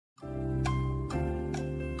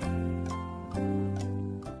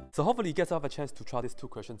So hopefully you guys have a chance to try these two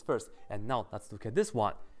questions first. And now let's look at this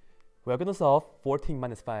one. We're going to solve 14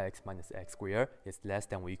 minus 5x minus x squared is less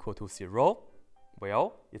than or equal to 0.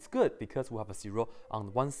 Well, it's good because we have a 0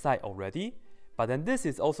 on one side already. But then this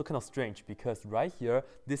is also kind of strange because right here,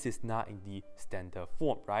 this is not in the standard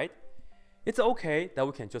form, right? It's okay that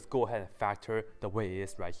we can just go ahead and factor the way it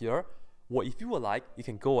is right here. Or if you would like, you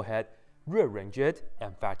can go ahead, rearrange it,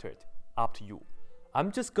 and factor it. Up to you.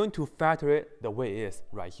 I'm just going to factor it the way it is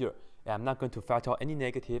right here. And I'm not going to factor out any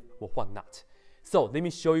negative or whatnot. So let me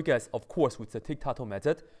show you guys, of course, with the tic-tac-toe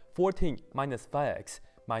method, 14 minus 5x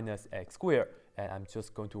minus x squared. And I'm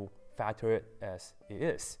just going to factor it as it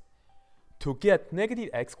is. To get negative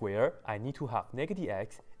x squared, I need to have negative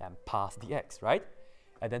x and pass the x, right?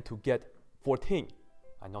 And then to get 14,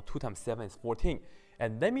 I know 2 times 7 is 14.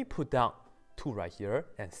 And let me put down 2 right here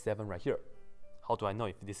and 7 right here. How do I know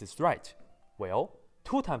if this is right? Well,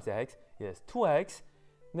 2 times x is 2x,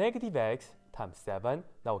 negative x times 7,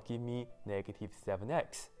 that will give me negative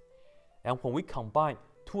 7x. And when we combine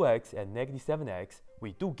 2x and negative 7x,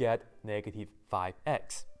 we do get negative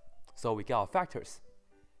 5x. So we get our factors.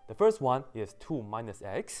 The first one is 2 minus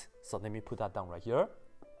x, so let me put that down right here.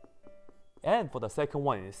 And for the second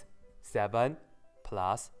one is 7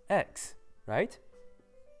 plus x, right?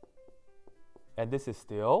 And this is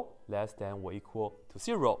still less than or equal to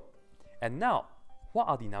 0. And now, what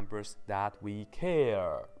are the numbers that we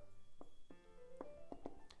care?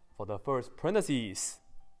 For the first parentheses,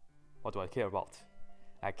 what do I care about?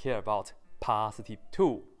 I care about positive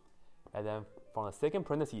 2. And then from the second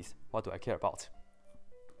parentheses, what do I care about?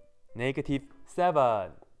 Negative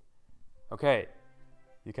 7. Okay,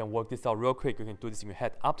 you can work this out real quick. You can do this in your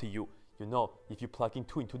head, up to you. You know, if you plug in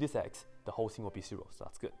 2 into this x, the whole thing will be 0, so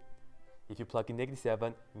that's good. If you plug in negative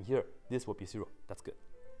 7 in here, this will be 0, that's good.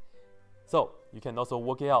 So you can also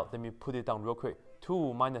work it out. Let me put it down real quick.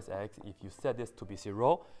 2 minus x, if you set this to be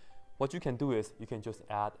 0, what you can do is you can just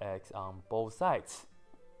add x on both sides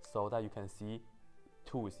so that you can see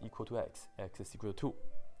 2 is equal to x, x is equal to 2.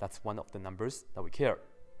 That's one of the numbers that we care.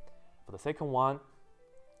 For the second one,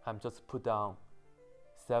 I'm just put down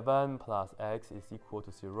 7 plus x is equal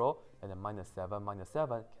to 0, and then minus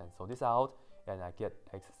 7 cancel this out, and I get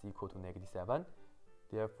x is equal to negative 7.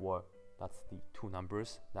 Therefore, that's the two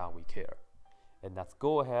numbers that we care. And let's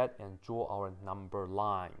go ahead and draw our number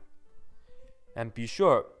line. And be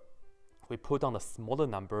sure we put down the smaller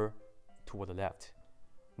number toward the left.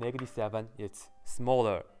 Negative 7 is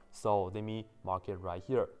smaller, so let me mark it right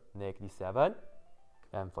here, negative 7.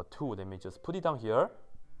 And for 2, let me just put it down here.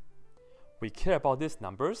 We care about these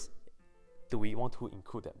numbers. Do we want to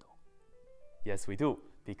include them though? Yes, we do,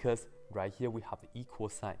 because right here we have the equal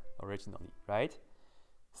sign originally, right?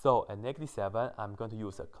 So at negative 7, I'm going to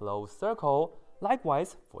use a closed circle.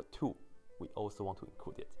 Likewise, for 2, we also want to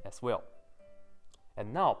include it as well.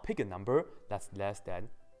 And now pick a number that's less than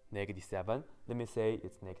negative 7. Let me say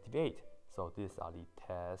it's negative 8. So these are the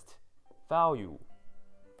test value.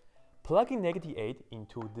 Plugging negative 8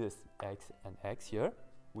 into this x and x here,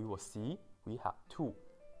 we will see we have 2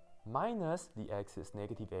 minus the x is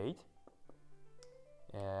negative 8.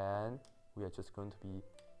 And we are just going to be,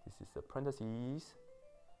 this is the parentheses,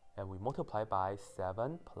 and we multiply by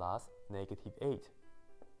 7 plus negative 8.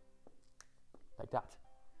 Like that.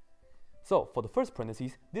 So for the first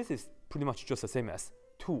parentheses, this is pretty much just the same as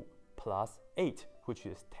 2 plus 8, which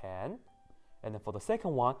is 10. And then for the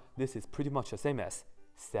second one, this is pretty much the same as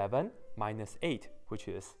 7 minus 8, which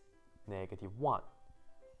is negative 1.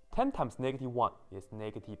 10 times negative 1 is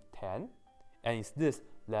negative 10. And is this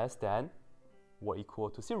less than or equal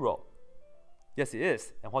to 0? Yes, it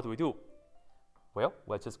is. And what do we do? Well,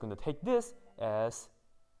 we're just going to take this as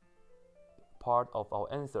part of our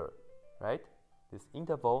answer, right? This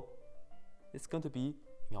interval is going to be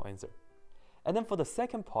in our answer. And then for the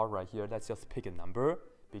second part right here, let's just pick a number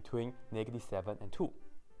between negative 7 and 2.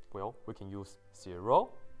 Well, we can use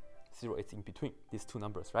 0. 0 is in between these two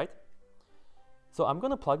numbers, right? So I'm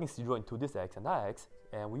going to plug in 0 into this x and that x,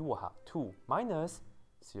 and we will have 2 minus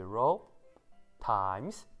 0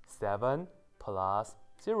 times 7 plus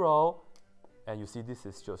 0. And you see this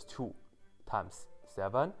is just 2 times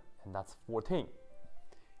 7, and that's 14.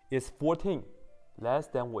 Is 14 less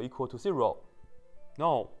than or equal to 0?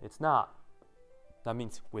 No, it's not. That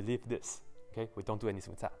means we leave this. Okay, we don't do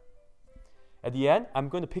anything with that. At the end, I'm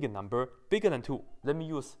going to pick a number bigger than 2. Let me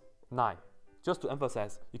use 9. Just to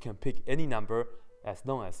emphasize, you can pick any number as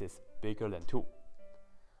long as it's bigger than 2.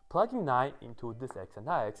 Plugging 9 into this x and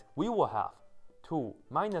that x, we will have 2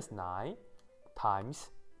 minus 9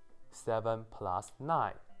 times 7 plus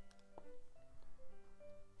 9.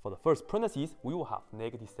 For the first parentheses, we will have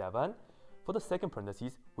negative 7. For For the second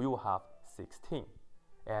parentheses, we will have 16.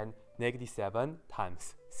 And negative 7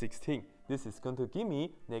 times 16. This is going to give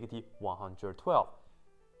me negative 112.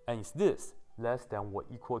 And is this less than or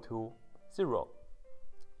equal to 0?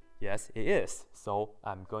 Yes, it is. So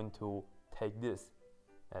I'm going to take this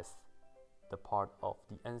as the part of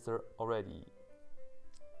the answer already.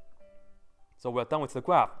 So we're done with the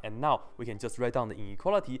graph, and now we can just write down the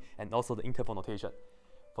inequality and also the interval notation.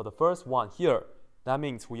 For the first one here, that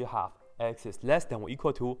means we have x is less than or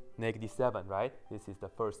equal to negative 7, right? This is the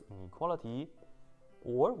first inequality.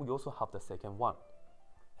 Or we also have the second one.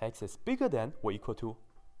 X is bigger than or equal to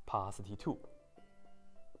positive 2.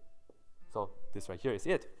 So this right here is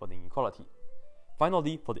it for the inequality.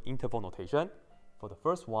 Finally, for the interval notation, for the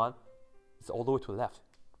first one, it's all the way to the left,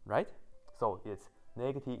 right? So it's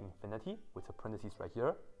negative infinity with a parenthesis right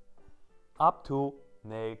here, up to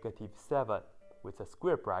negative 7 with a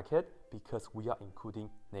square bracket because we are including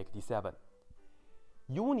negative 7.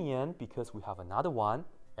 Union because we have another one,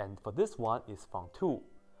 and for this one is from 2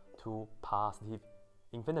 to positive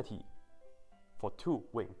infinity. For 2,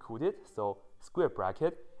 we include it, so square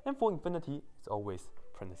bracket, and for infinity, it's always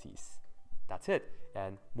parentheses. That's it.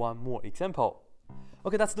 And one more example.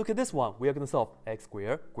 Okay, let's look at this one. We are going to solve x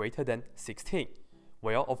squared greater than 16.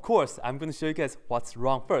 Well, of course, I'm going to show you guys what's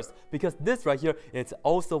wrong first, because this right here is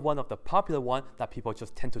also one of the popular ones that people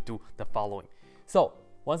just tend to do the following. So,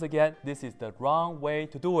 once again, this is the wrong way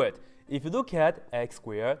to do it. If you look at x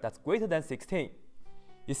squared that's greater than 16,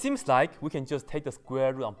 it seems like we can just take the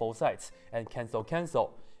square root on both sides and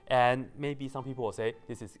cancel. And maybe some people will say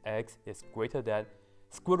this is x is greater than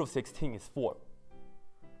square root of 16 is 4.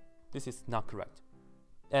 This is not correct.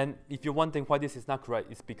 And if you're wondering why this is not correct,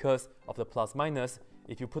 it's because of the plus minus.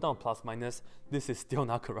 If you put on plus minus, this is still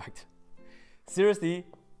not correct. Seriously,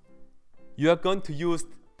 you are going to use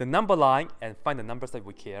the number line and find the numbers that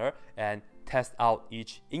we care and test out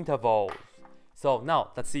each interval. So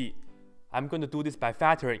now, let's see. I'm going to do this by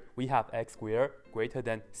factoring. We have x squared greater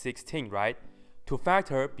than 16, right? To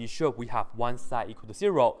factor, be sure we have one side equal to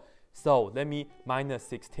 0. So let me minus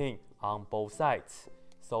 16 on both sides.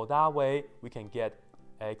 So that way, we can get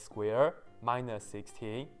x squared minus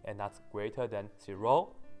 16, and that's greater than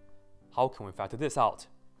 0. How can we factor this out?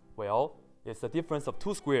 Well, it's the difference of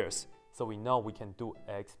two squares. So we know we can do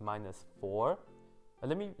x minus 4.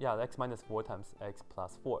 X minus 4 times x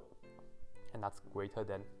plus 4. And that's greater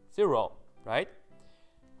than 0, right?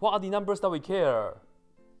 What are the numbers that we care?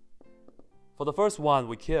 For the first one,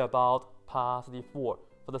 we care about positive 4.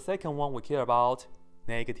 For the second one, we care about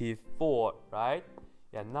negative 4, right?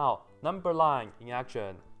 And now, number line in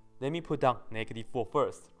action. Let me put down negative 4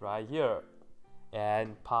 first, right here.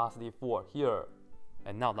 And positive 4 here.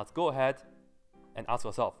 And now, let's go ahead and ask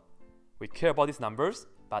ourselves, we care about these numbers,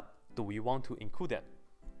 but do we want to include them?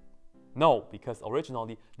 No, because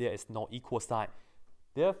originally, there is no equal sign.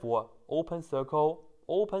 Therefore, open circle,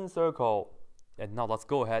 open circle. And now let's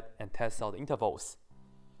go ahead and test out the intervals.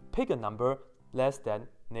 Pick a number less than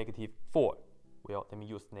negative 4. Well, let me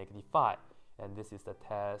use negative 5. And this is the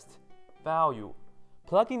test value.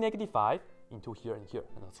 Plug in negative 5 into here and here,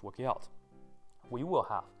 and let's work it out. We will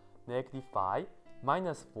have negative 5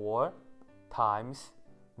 minus 4 times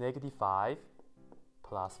negative 5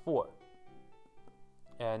 plus 4.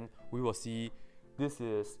 And we will see this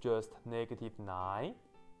is just negative 9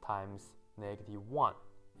 times negative 1.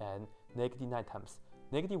 And negative 9 times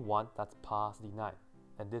negative 1, that's positive 9.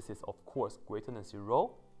 And this is, of course, greater than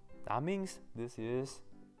 0. That means this is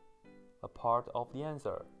a part of the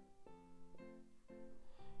answer.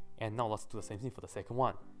 And now let's do the same thing for the second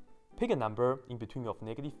one. Pick a number in between of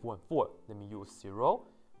negative 4 and 4. Let me use 0.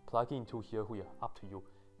 Plug into here, up to you.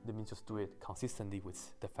 Let me just do it consistently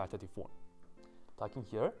with the factored form. Plug in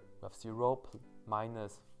here, we have 0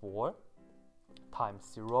 minus 4 times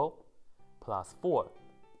 0 plus 4.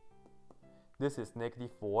 This is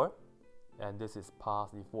negative 4, and this is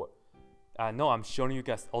positive 4. I know I'm showing you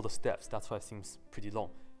guys all the steps, that's why it seems pretty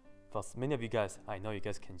long. For many of you guys, I know you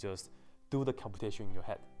guys can just do the computation in your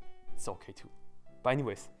head. It's okay too. But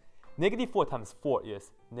anyways, negative 4 times 4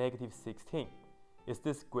 is negative 16. Is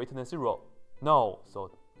this greater than 0? No,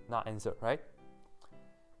 so not answer, right?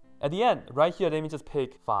 At the end, right here, let me just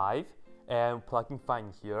pick 5 and plug in 5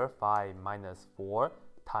 in here. 5 minus 4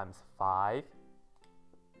 times 5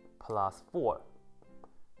 plus 4.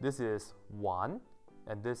 This is 1,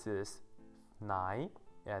 and this is 9,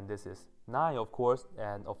 and this is 9, of course,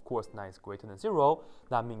 and of course 9 is greater than 0.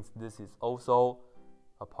 That means this is also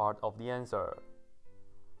a part of the answer.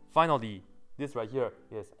 Finally, this right here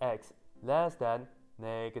is x less than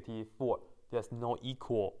negative 4. There's no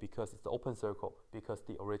equal because it's the open circle, because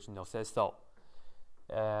the original says so.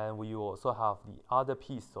 And we also have the other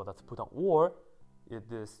piece, so let's put on or if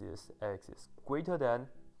this is x is greater than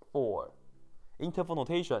 4. Interval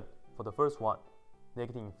notation for the first one,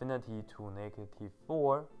 negative infinity to negative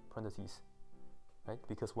 4 parentheses, right?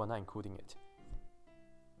 Because we're not including it.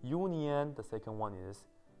 Union, the second one is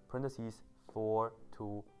parentheses 4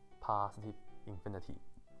 to positive infinity.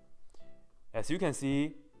 As you can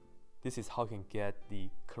see, this is how you can get the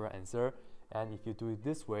correct answer. And if you do it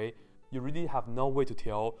this way, you really have no way to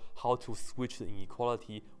tell how to switch the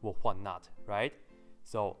inequality or what not, right?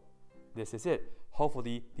 So this is it.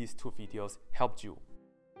 Hopefully these two videos helped you.